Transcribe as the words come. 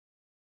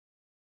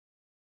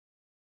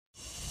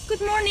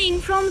Good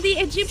morning from the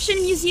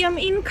Egyptian Museum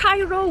in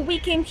Cairo. We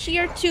came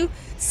here to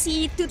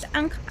see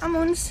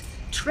Tutankhamun's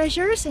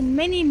treasures and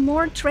many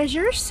more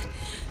treasures.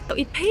 So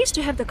it pays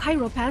to have the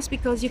Cairo pass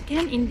because you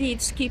can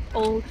indeed skip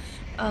all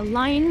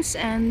lines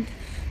and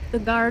the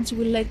guards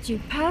will let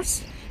you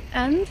pass.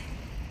 And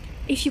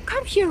if you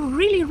come here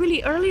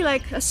really early,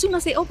 like as soon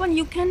as they open,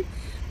 you can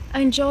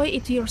enjoy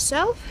it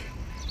yourself.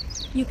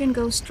 You can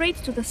go straight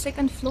to the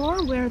second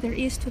floor where there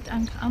is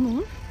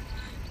Tutankhamun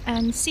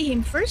and see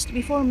him first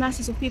before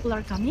masses of people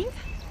are coming.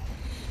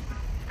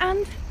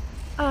 And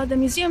the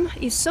museum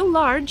is so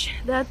large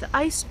that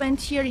I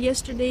spent here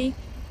yesterday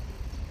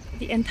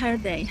the entire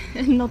day.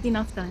 Not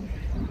enough time.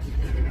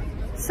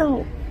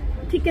 So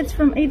tickets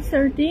from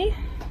 8:30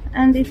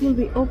 and it will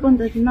be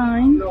opened at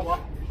 9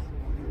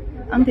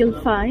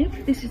 until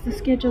 5. This is the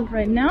schedule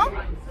right now.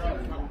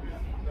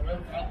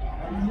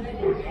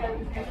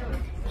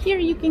 Here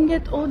you can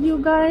get audio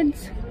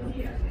guides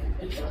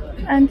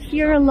and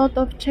here a lot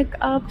of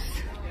checkups,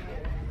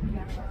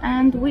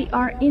 and we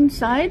are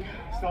inside.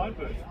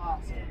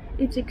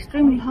 It's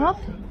extremely hot.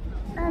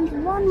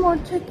 And one more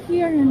check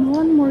here and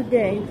one more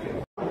gate.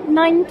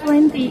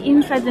 9:20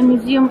 inside the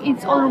museum.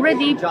 It's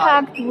already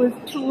packed with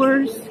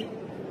tours,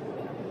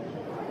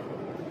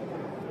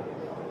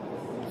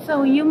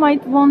 so you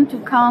might want to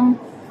come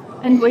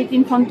and wait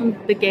in front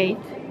of the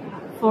gate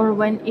for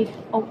when it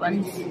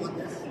opens.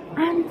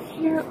 And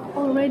here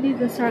already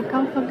the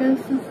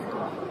sarcophaguses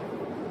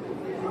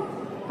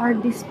are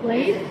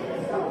displayed.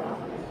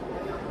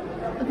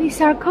 The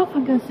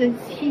sarcophaguses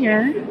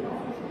here,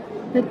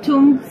 the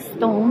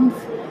tombstones,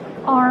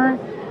 are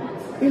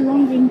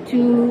belonging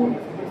to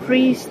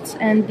priests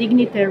and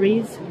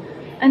dignitaries,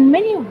 and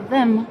many of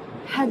them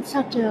had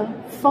such a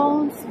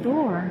false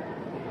door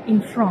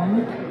in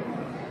front.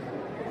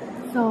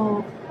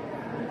 So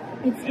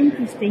it's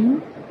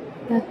interesting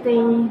that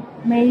they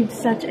made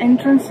such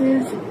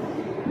entrances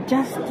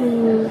just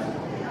to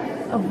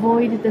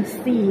avoid the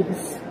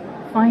thieves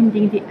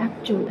finding the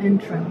actual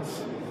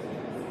entrance.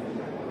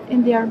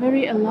 And they are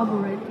very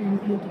elaborate and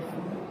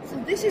beautiful. So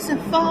this is a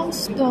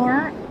false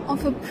door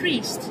of a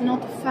priest,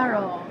 not a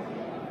pharaoh.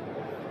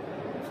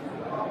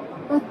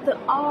 But the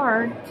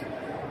art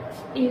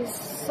is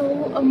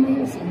so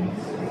amazing.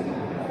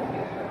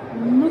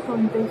 Look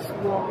on this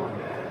wall.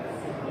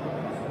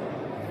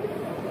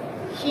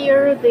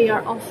 Here they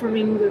are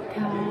offering the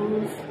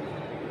cows.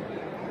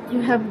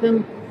 You have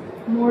the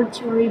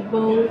mortuary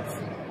boats,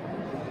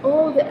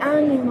 all the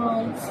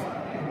animals.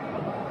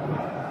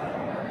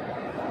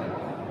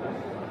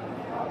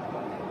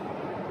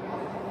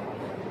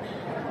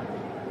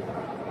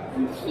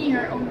 And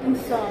here on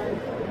this side,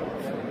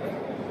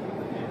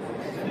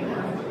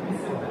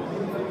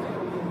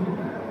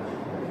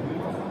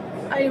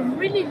 I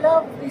really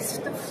love this,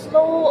 the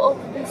flow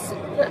of this,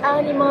 the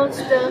animals,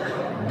 the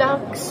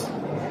ducks.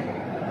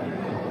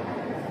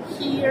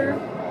 Here,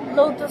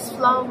 lotus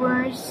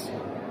flowers.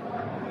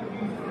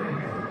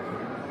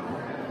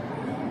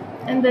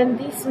 And then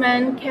this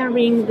man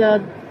carrying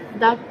the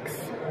ducks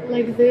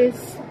like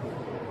this.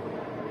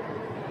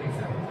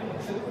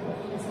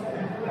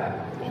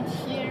 And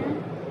here,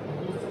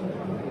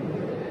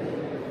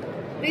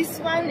 this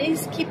one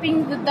is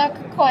keeping the duck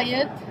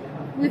quiet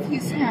with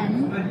his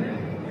hand.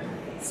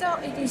 So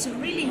it is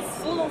really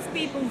full of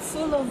people,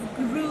 full of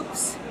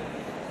groups.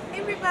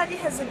 Everybody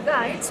has a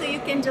guide, so you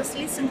can just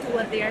listen to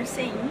what they are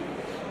saying.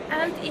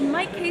 And in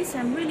my case,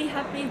 I'm really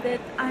happy that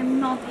I'm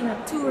not in a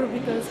tour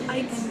because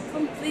I can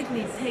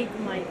completely take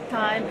my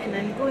time, and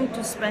I'm going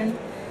to spend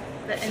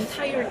the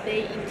entire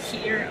day in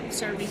here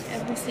observing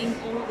everything,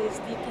 all these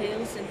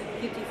details and the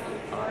beautiful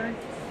art.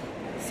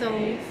 So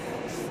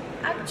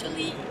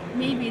actually,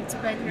 maybe it's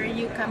better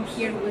you come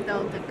here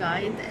without a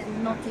guide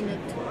and not in a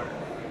tour.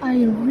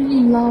 I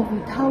really love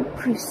it, how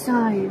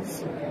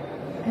precise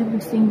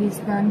everything is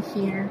done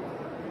here.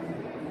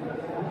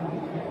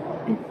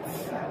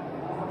 It's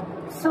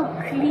so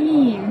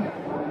clean.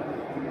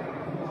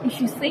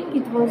 If you think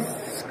it was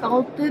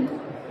sculpted,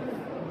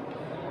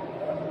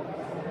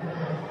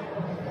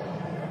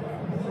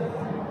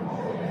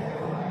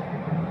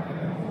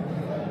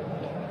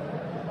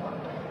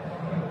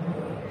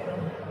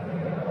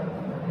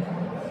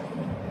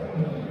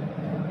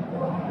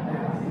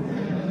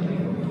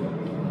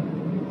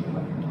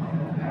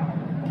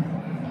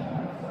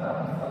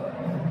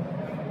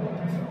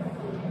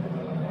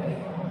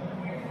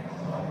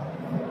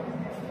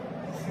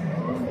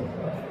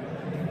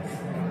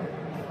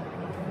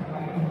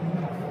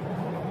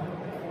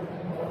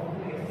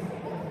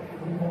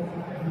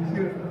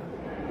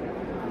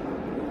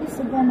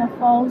 again a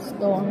false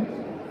door.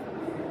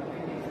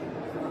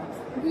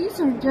 These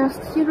are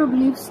just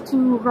hieroglyphs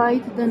to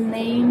write the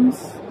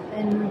names,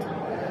 and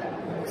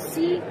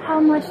see how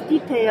much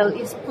detail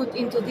is put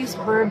into this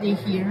birdie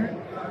here.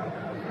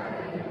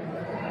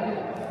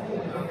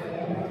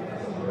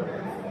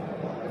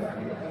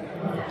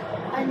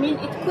 I mean,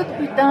 it could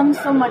be done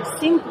so much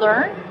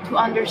simpler to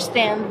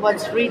understand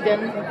what's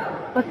written,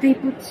 but they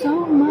put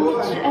so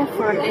much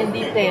effort and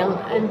detail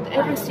and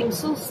everything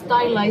so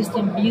stylized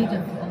and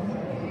beautiful.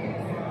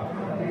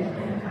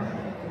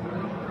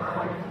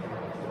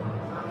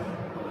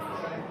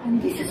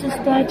 And this is a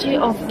statue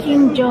of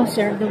King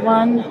Djoser, the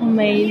one who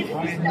made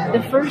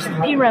the first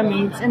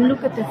pyramids. And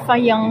look at the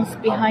faience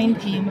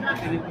behind him.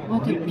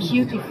 What a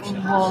beautiful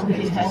wall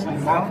he has.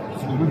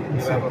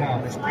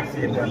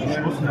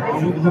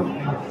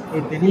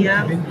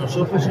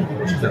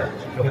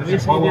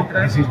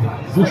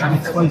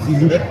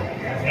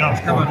 Ja,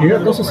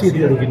 das ist hier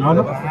die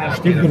Originale.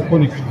 Steht der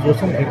König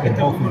Djoser, der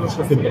Getauft von der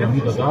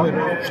Stufenpyramide da,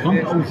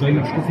 stammt aus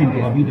seiner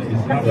Stufenpyramide in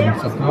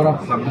Saqqara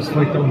bis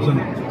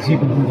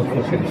 2700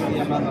 vor Christus.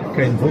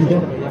 Kein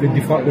Wunder, wenn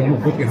die Farben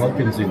noch gut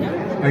gehalten sind.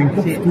 Ein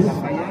Kopftuch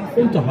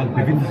unterhalb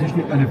befindet sich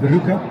mit einer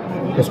Perücke.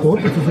 Das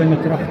gehörte zu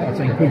seiner Tracht als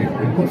ein König.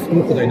 Ein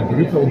Kopftuch oder eine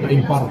Perücke und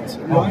ein Bart.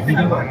 Auch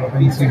wieder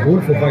ein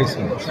Symbol für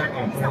Weisheit.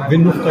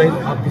 Wenn noch Teil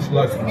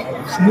abgeschlossen.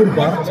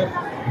 Schnurrbart.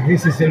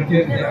 Diese sind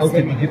hier in der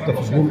alten Ägypter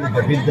versuchen,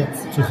 über Bilder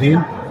zu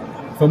sehen.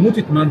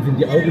 Vermutet man, wenn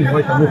die Augen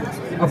weiter noch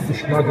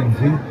abgeschlagen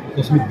sind,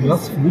 dass mit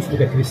Glasfluss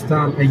oder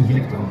Kristall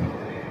eingelegt wurden.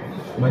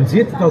 Man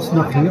sieht das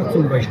nachher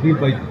zum Beispiel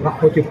bei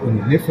Rahotep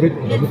und Nefret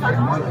oder noch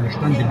einmal eine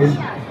Standbild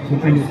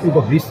von einem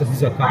Oberpriester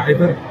dieser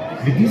Cairo.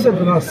 Wie dieser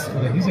Glas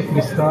oder dieser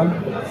Kristall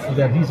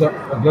oder dieser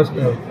Glas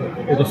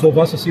oder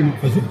sowas, das ihm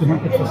versucht man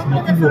etwas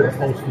Natur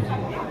auszusehen.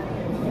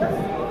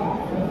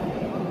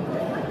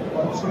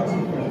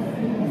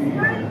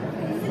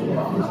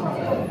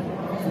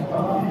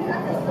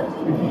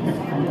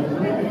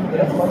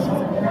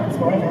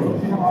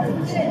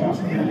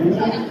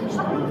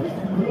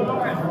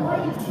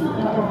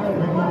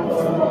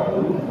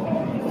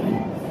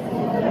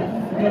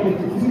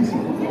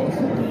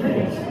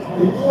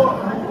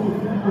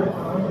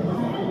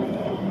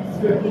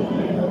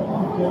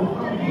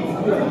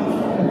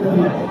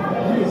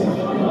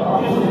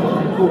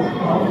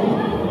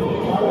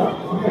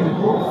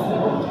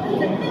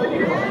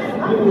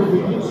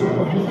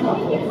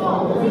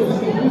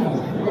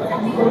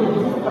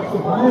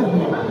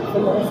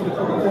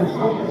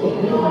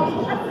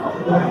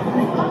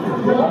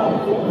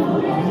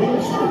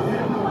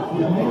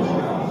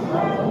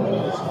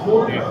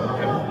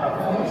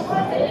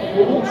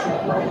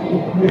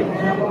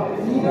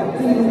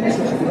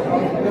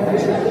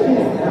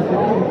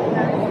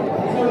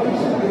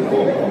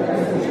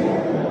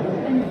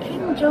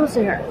 King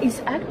Djoser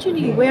is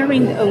actually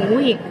wearing a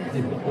wig,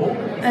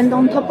 and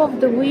on top of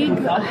the wig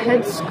a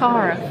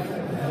headscarf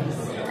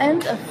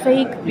and a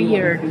fake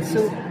beard.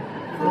 So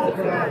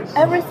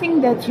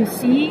everything that you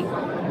see,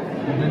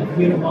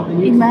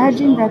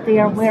 imagine that they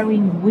are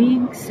wearing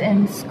wigs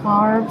and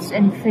scarves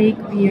and fake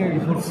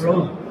beards.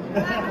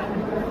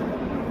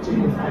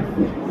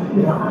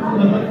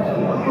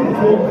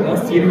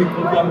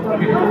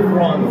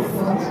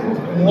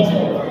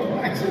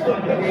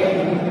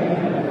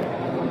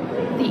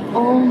 The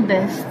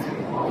oldest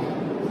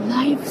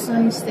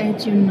life-size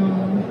statue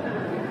known.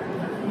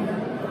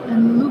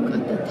 And look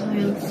at the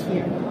tiles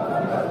here.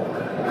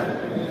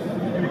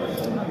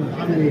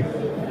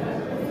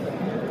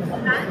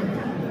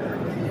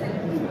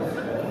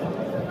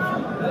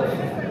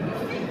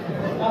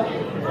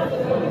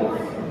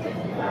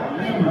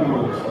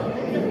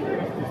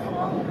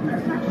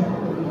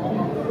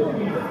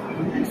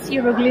 These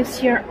hieroglyphs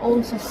here are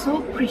also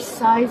so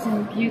precise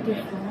and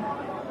beautiful.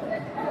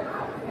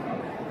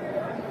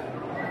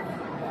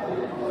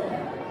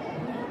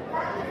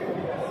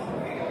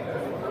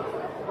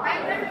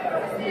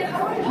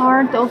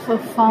 Part of a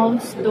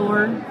false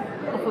door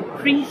of a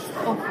priest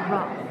of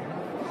Ra.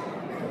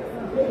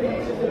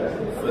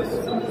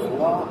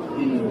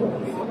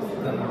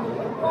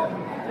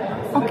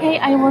 Okay,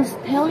 I was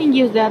telling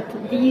you that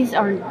these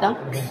are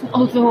ducks,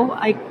 although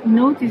I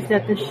noticed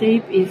that the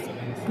shape is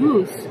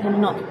goose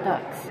and not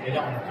ducks.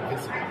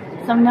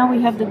 So now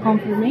we have the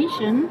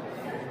confirmation.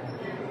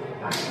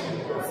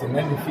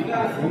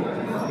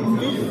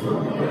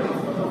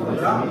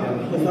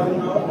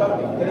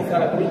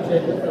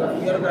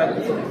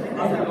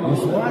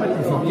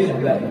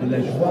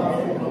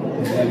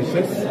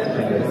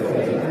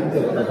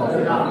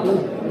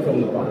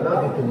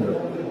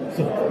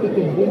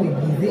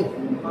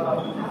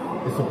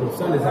 Et c'est pour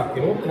ça les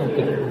archéologues ont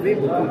trouvé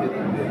beaucoup de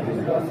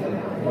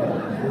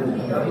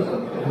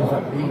nous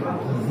appelons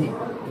Gizeh.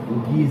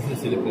 Gizeh,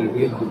 c'est le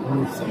pluriel de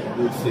bourse,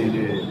 c'est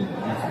le.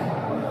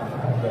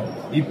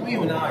 Et puis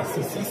on a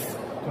ici 6,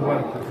 tu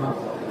vois.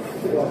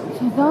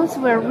 So those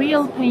were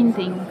real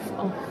paintings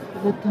of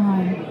the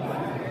time.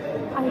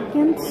 I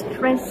can't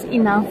stress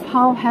enough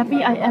how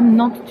happy I am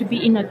not to be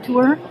in a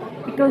tour,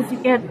 because you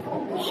get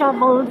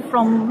shoveled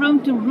from room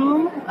to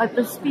room at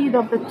the speed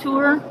of the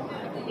tour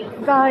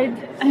guide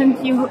and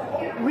you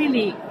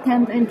really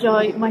can't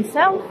enjoy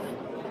myself.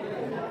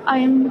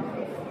 I'm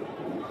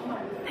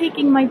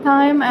taking my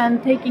time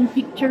and taking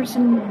pictures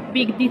in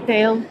big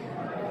detail.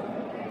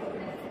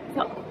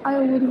 So I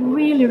would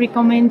really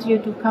recommend you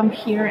to come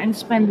here and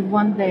spend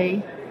one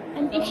day.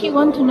 And if you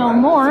want to know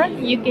more,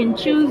 you can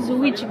choose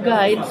which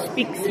guide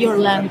speaks your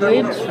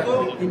language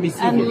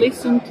and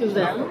listen to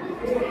them.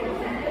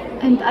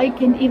 And I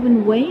can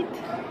even wait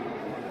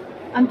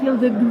until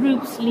the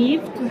groups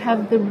leave to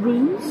have the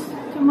rooms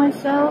to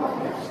myself.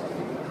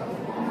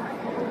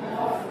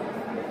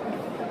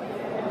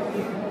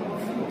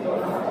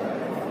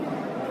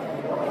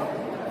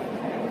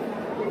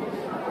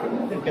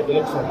 de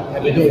Luxor,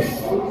 Abydos.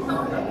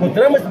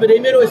 Encontramos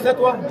primero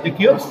estatua de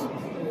Keops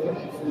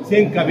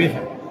sin cabeza.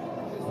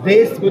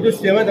 Después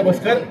se manda a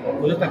buscar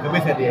con otra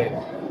cabeza de él.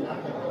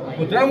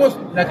 Encontramos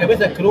la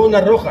cabeza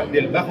corona roja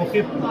del Bajo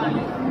Egipto.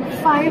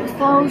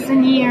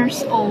 5,000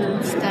 years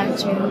old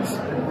statues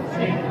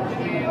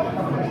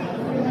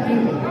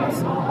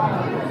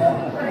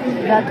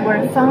that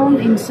were found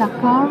in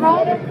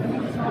Saqqara.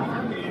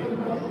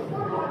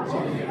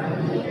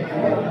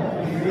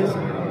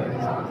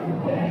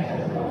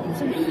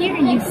 So here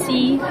you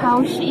see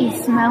how she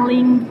is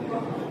smelling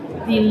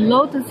the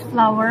lotus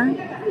flower,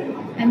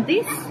 and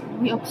this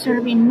we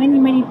observe in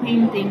many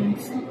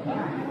paintings.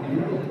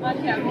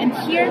 And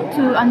here,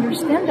 to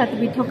understand that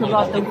we talk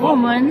about the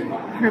woman,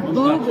 her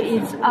boob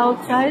is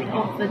outside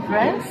of the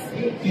dress.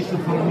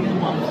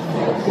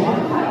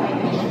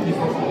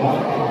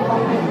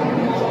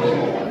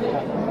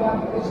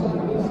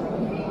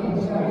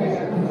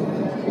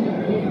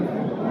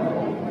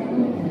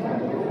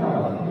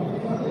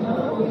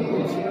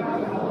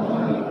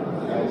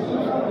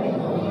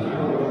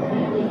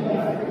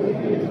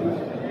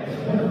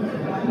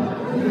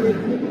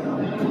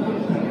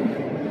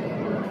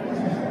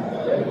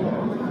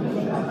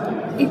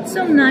 It's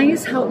so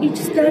nice how each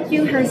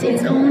statue has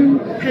its own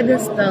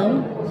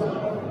pedestal.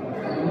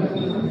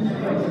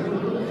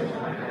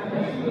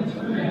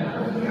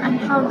 And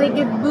how they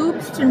get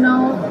boobs to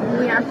know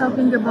we are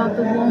talking about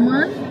the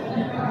woman.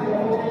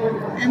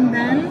 And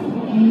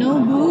then no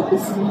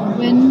boobs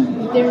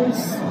when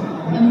there's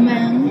a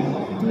man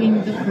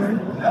doing the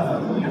work.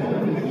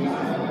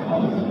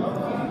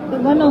 The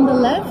one on the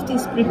left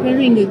is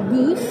preparing a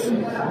goose.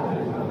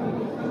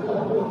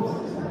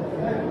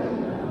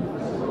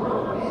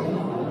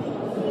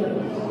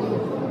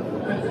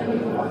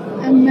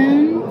 A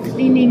man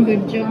cleaning a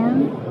jar,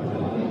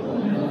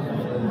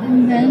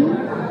 and then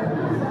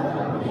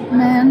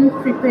man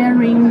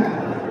preparing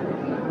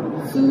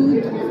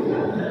food.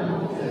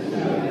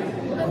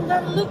 And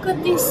then look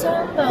at these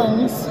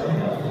sandals.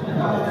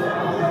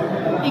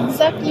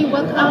 Exactly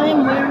what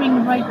I'm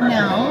wearing right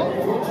now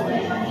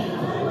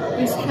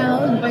is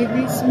held by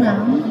this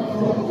man.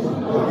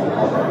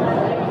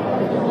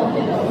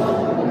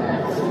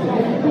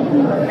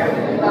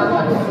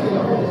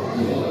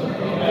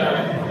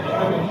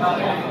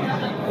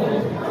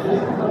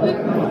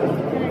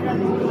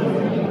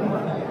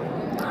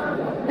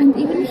 And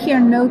even here,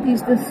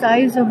 notice the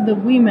size of the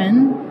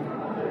women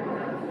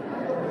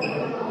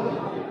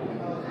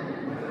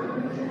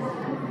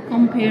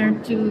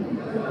compared to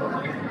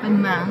the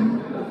man.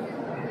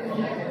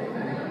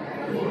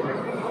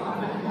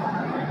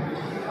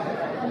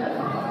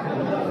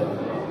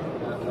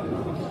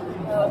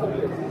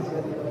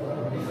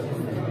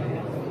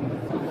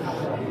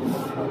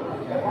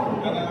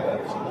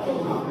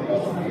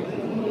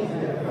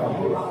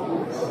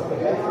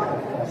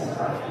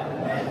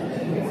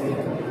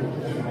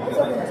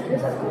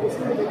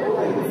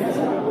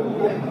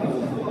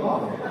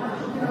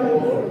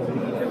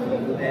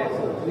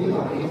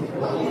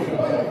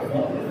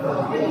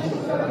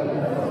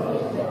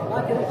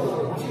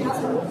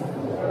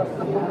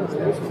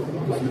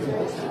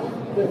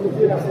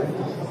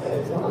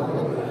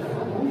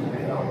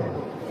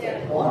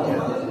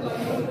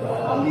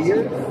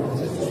 Here, the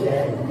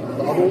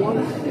other one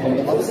on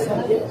the other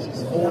side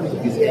is only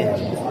his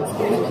edge. The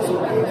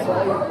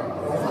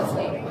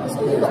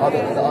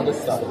other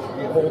side.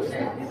 The whole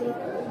thing.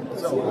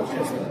 So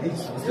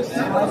it's the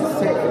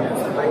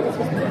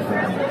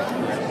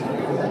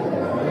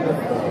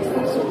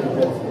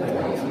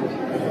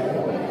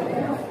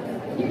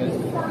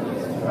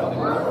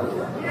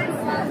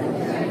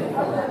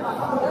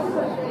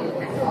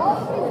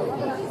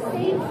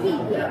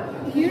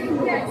Here you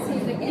can see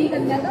the Greek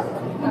and leather,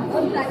 and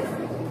all that is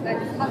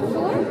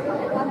absorbed,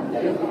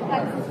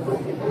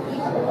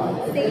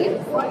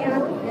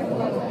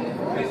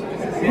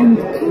 And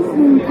King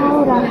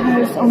Menkaure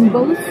has on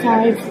both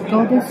sides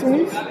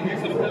goddesses.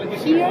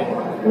 Here,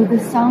 with the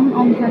sun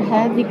on her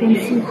head, you can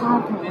see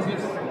Hathor.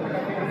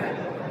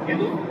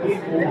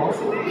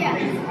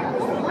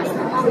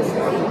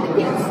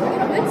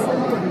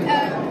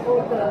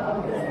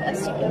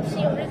 As you can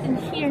see written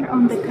here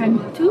on the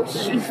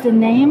cartouche is the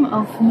name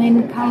of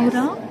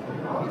Menkaure,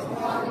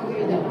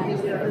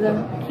 the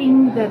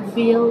king that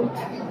built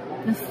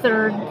the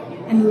third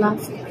and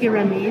last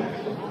pyramid.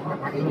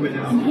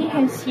 And he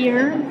has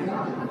here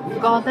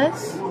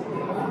goddess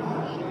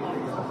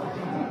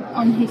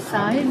on his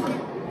side.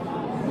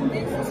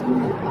 This is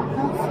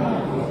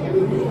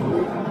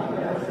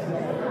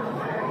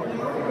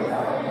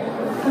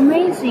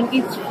amazing.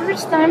 It's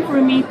first time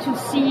for me to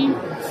see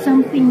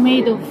something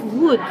made of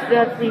wood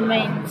that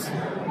remains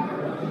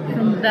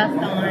from that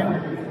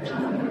time.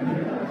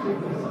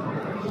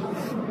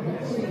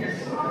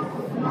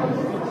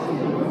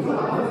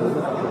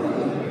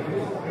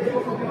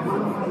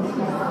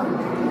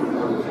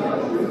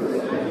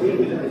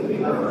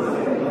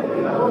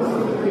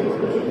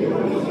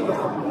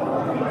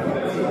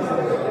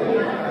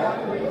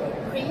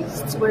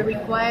 Priests were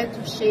required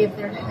to shave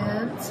their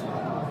heads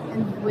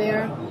and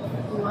wear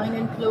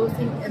linen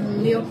clothing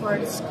and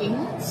leopard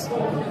skins.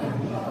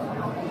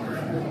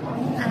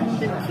 And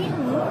the king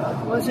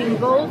was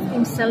involved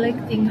in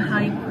selecting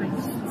high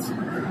priests.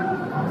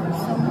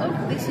 So look,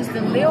 this is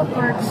the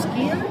leopard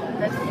skin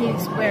that he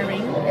is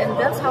wearing, and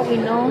that's how we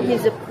know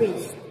he's a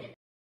priest.